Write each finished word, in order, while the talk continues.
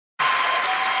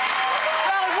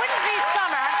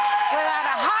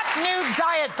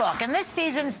diet book, and this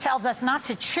season tells us not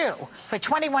to chew for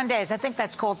 21 days. I think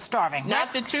that's called starving.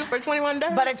 Not to chew for 21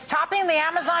 days? But it's topping the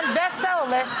Amazon bestseller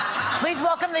list. Please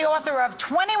welcome the author of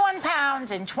 21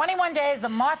 Pounds in 21 Days, the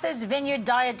Martha's Vineyard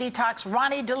Diet Detox,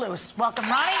 Roni DeLuz. Welcome,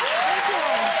 Roni. Thank you.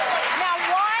 Now,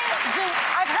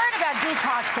 I've heard about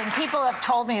detoxing. People have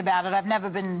told me about it. I've never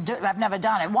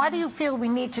done it. Why do you feel we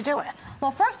need to do it?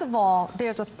 Well, first of all,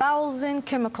 there's 1,000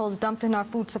 chemicals dumped in our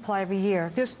food supply every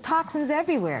year. There's toxins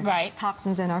everywhere. Right. There's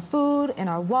toxins in our food, in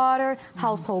our water,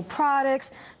 household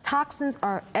products. Toxins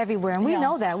are everywhere, and we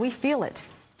know that. We feel it.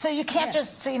 So you can't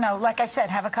just, you know, like I said,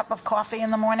 have a cup of coffee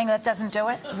in the morning? That doesn't do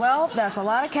it? Well, that's a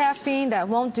lot of caffeine. That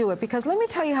won't do it. Because let me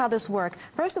tell you how this works.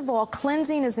 First of all,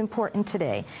 cleansing is important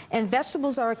today. And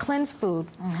vegetables are a cleansed food.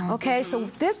 Okay? So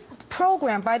this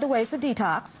program, by the way, is a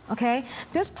detox. Okay?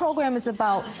 This program is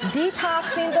about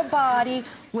detoxing the body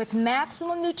with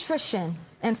maximum nutrition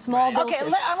and small doses.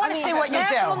 Okay, I want to see what you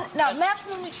do. Now,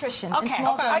 maximum nutrition and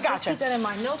small doses. I got Just keep that in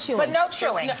mind. No chewing. But no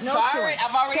chewing. No chewing.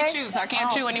 I've already chewed, so I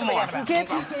can't chew anymore.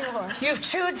 You've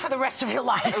chewed for the rest of your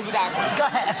life. Exactly. Go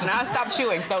ahead. So now I stopped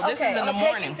chewing. So this is in the morning.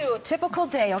 I'll take you through a typical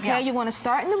day, okay? You want to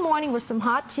start in the morning with some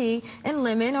hot tea and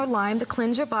lemon or lime to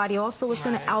cleanse your body. Also, it's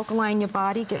going to alkaline your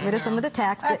body, get rid of some of the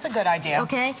toxins. That's a good idea.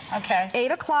 Okay? Okay.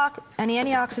 8 o'clock, an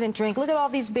antioxidant drink. Look at all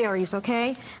these berries,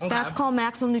 okay? That's called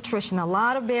maximum nutrition. A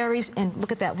lot of berries, and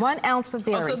look at that, 1 ounce of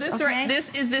berries. Oh, so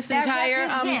this entire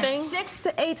thing? 6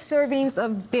 to 8 servings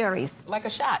of berries. Like a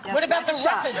shot. What about the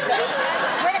roughage, though?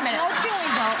 Wait a minute. No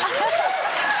chewing, though.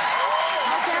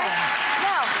 Okay?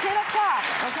 Now, 10 o'clock,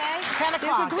 okay? 10 o'clock.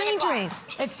 There's a green drink.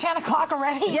 It's 10 o'clock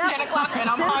already? Yep. 10 o'clock and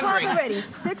I'm 10 hungry. o'clock already.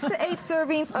 6 to 8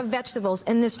 servings of vegetables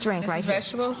in this drink right here.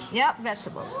 Vegetables? Yep,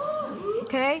 vegetables.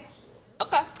 Okay?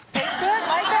 Okay. Tastes good?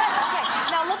 Like that?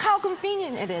 Okay. Now, look how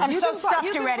convenient it is. I'm so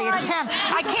stuffed already. It's 10.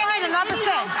 I can't eat another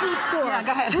thing. Food store. Yeah,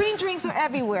 go ahead. Green drinks are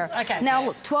everywhere. Okay. Now,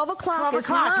 look, 12 o'clock is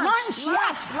lunch.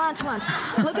 Lunch.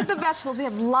 Look at the vegetables. We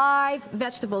have live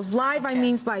vegetables. Live, I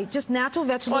mean by just natural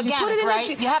vegetables. Organic, you put it in right?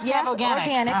 You have to have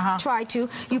organic. Try to.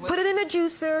 You put it in a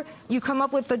juicer. You come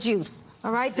up with the juice.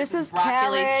 All right, this is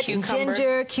broccoli, carrot, cucumber.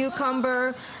 ginger,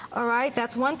 cucumber. All right,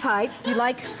 that's one type. You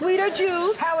like sweeter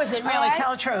juice. How is it, really? Right.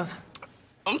 Tell the truth.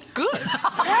 I'm good. She's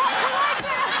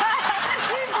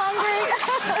hungry.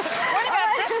 What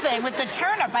about this thing with the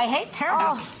turnip? I hate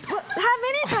turnips. Well, have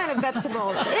any kind of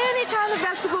vegetable. Any kind of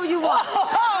vegetable you want.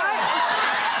 Right?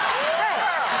 Hey,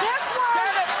 guess what?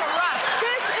 Turnips are rough.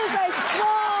 This is a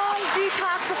strong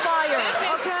detoxifier.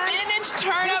 Spinach,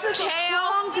 turnip, This is a kale.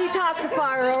 strong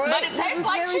detoxifier, all right? But it tastes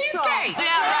like cheesecake.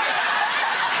 Yeah, right.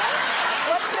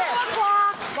 What's this? 2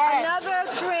 o'clock, another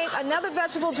drink, another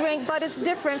vegetable drink, but it's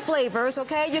different flavors,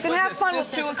 okay? You can have fun with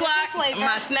this. Just 2 o'clock,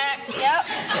 my snack. Yep.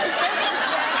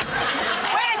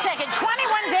 Wait a second.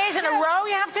 21 days in a row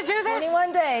you have to do this?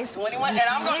 21 days. 21, and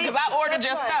I'm going because I ordered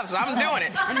your stuff, so I'm doing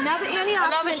it. Another antioxidant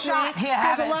Another shot. drink. Yeah,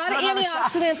 There's a lot of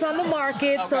antioxidants on the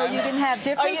market, so you can have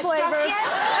different flavors.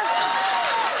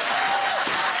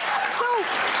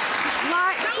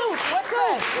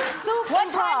 Soup. What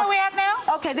time are we at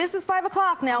now? Okay, this is 5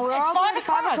 o'clock now. We're It's all 5 going to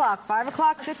 5 o'clock. 5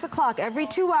 o'clock, 6 o'clock, every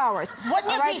 2 hours.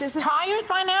 Wouldn't you be tired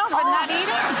by now, but not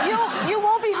eating? You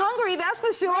won't be hungry, that's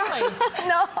for sure. Really?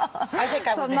 No. I think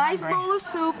I would be nice hungry. bowl of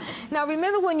soup. Now,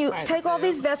 remember when you take all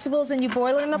these vegetables and you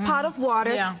boil it in a pot of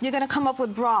water, you're going to come up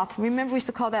with broth. Remember, we used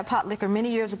to call that pot liquor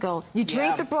many years ago. You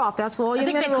drink the broth. That's where all your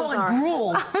minerals are. I think they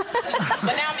call it gruel.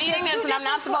 But now I'm eating this and I'm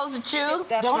not supposed to chew?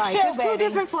 That's Don't right. chew, There's 2 baby.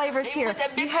 different flavors here. Put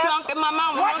that big chunk in my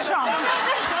mouth. What chunk?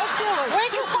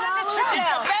 Where'd you find the chunk?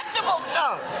 It's a vegetable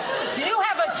chunk. You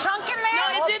have a chunk in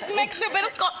there? No, it didn't mix it, but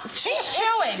it's got... She's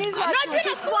chewing. She's not chewing.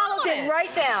 She swallowed it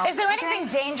right down. Is there anything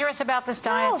dangerous about this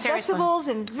diet? No, Seriously?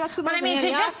 vegetables But I mean, to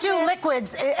just do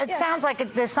liquids, it sounds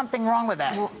like there's something wrong with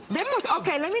that.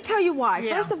 Okay, let me tell you why.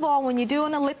 First of all, when you're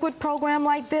doing a liquid program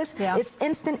like this, it's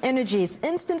instant energy. It's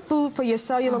instant food for your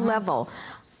cellular level.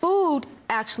 Food,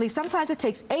 actually, sometimes it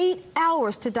takes 8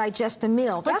 hours to digest a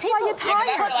meal. That's why you're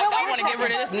tired. I want to get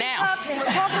rid of this now. We're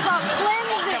talking about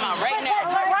cleansing. Come on, right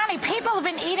now. But Ronnie, people have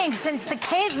been eating since the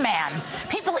caveman.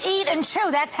 People eat and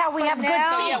chew. That's how we have good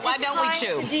So, teeth. why don't we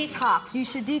chew? To detox. You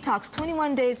should detox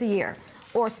 21 days a year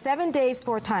or 7 days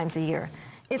 4 times a year.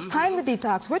 It's time to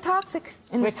detox. We're toxic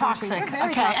in this country. We're toxic. We're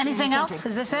very Okay, toxic in anything this else? country.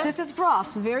 Is this it? This is broth.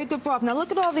 It's very good broth. Now look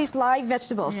at all these live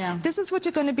vegetables. This is what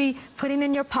you're going to be putting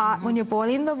in your pot when you're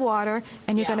boiling the water,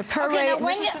 and you're going to puree. Okay,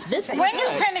 when you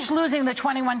finish losing the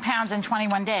 21 pounds in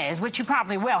 21 days, which you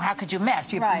probably will, how could you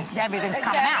miss? Everything's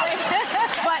coming out.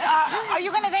 But are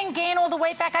you going to then gain all the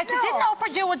weight back? Didn't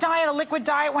Oprah do a liquid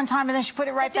diet one time, and then she put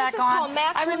it right back on? This is called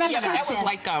maximum nutrition. That was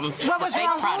like what was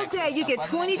wrong? Whole day you get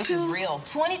 22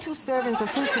 servings of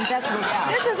fruits and vegetables.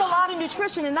 This is a lot of nutrition.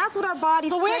 nutrition, and that's what our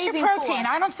body's But where's your craving protein? for.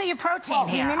 I don't see your protein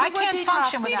here. remember I what can't detox-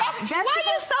 function See, without Why it.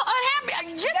 are you so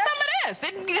unhappy? Get some of this.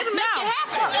 It'll make it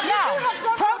happen.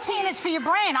 No, protein is for your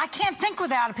brain. I can't think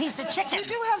without a piece of chicken. You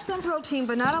do have some protein,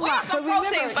 but not a Where's lot. some But remember,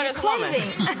 protein for you're this woman?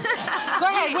 cleansing. Go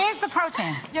ahead, where's the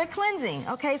protein? You're cleansing,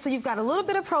 okay? So you've got a little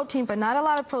bit of protein, but not a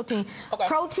lot of protein. Okay.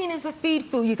 Protein is a feed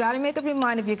food. You got to make up your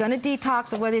mind if you're going to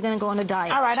detox or whether you're going to go on a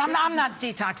diet. All right, I'm not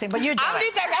detoxing, but you did I'm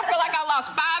it. detox. I feel like I lost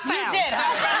 5 pounds. You did,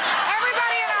 huh?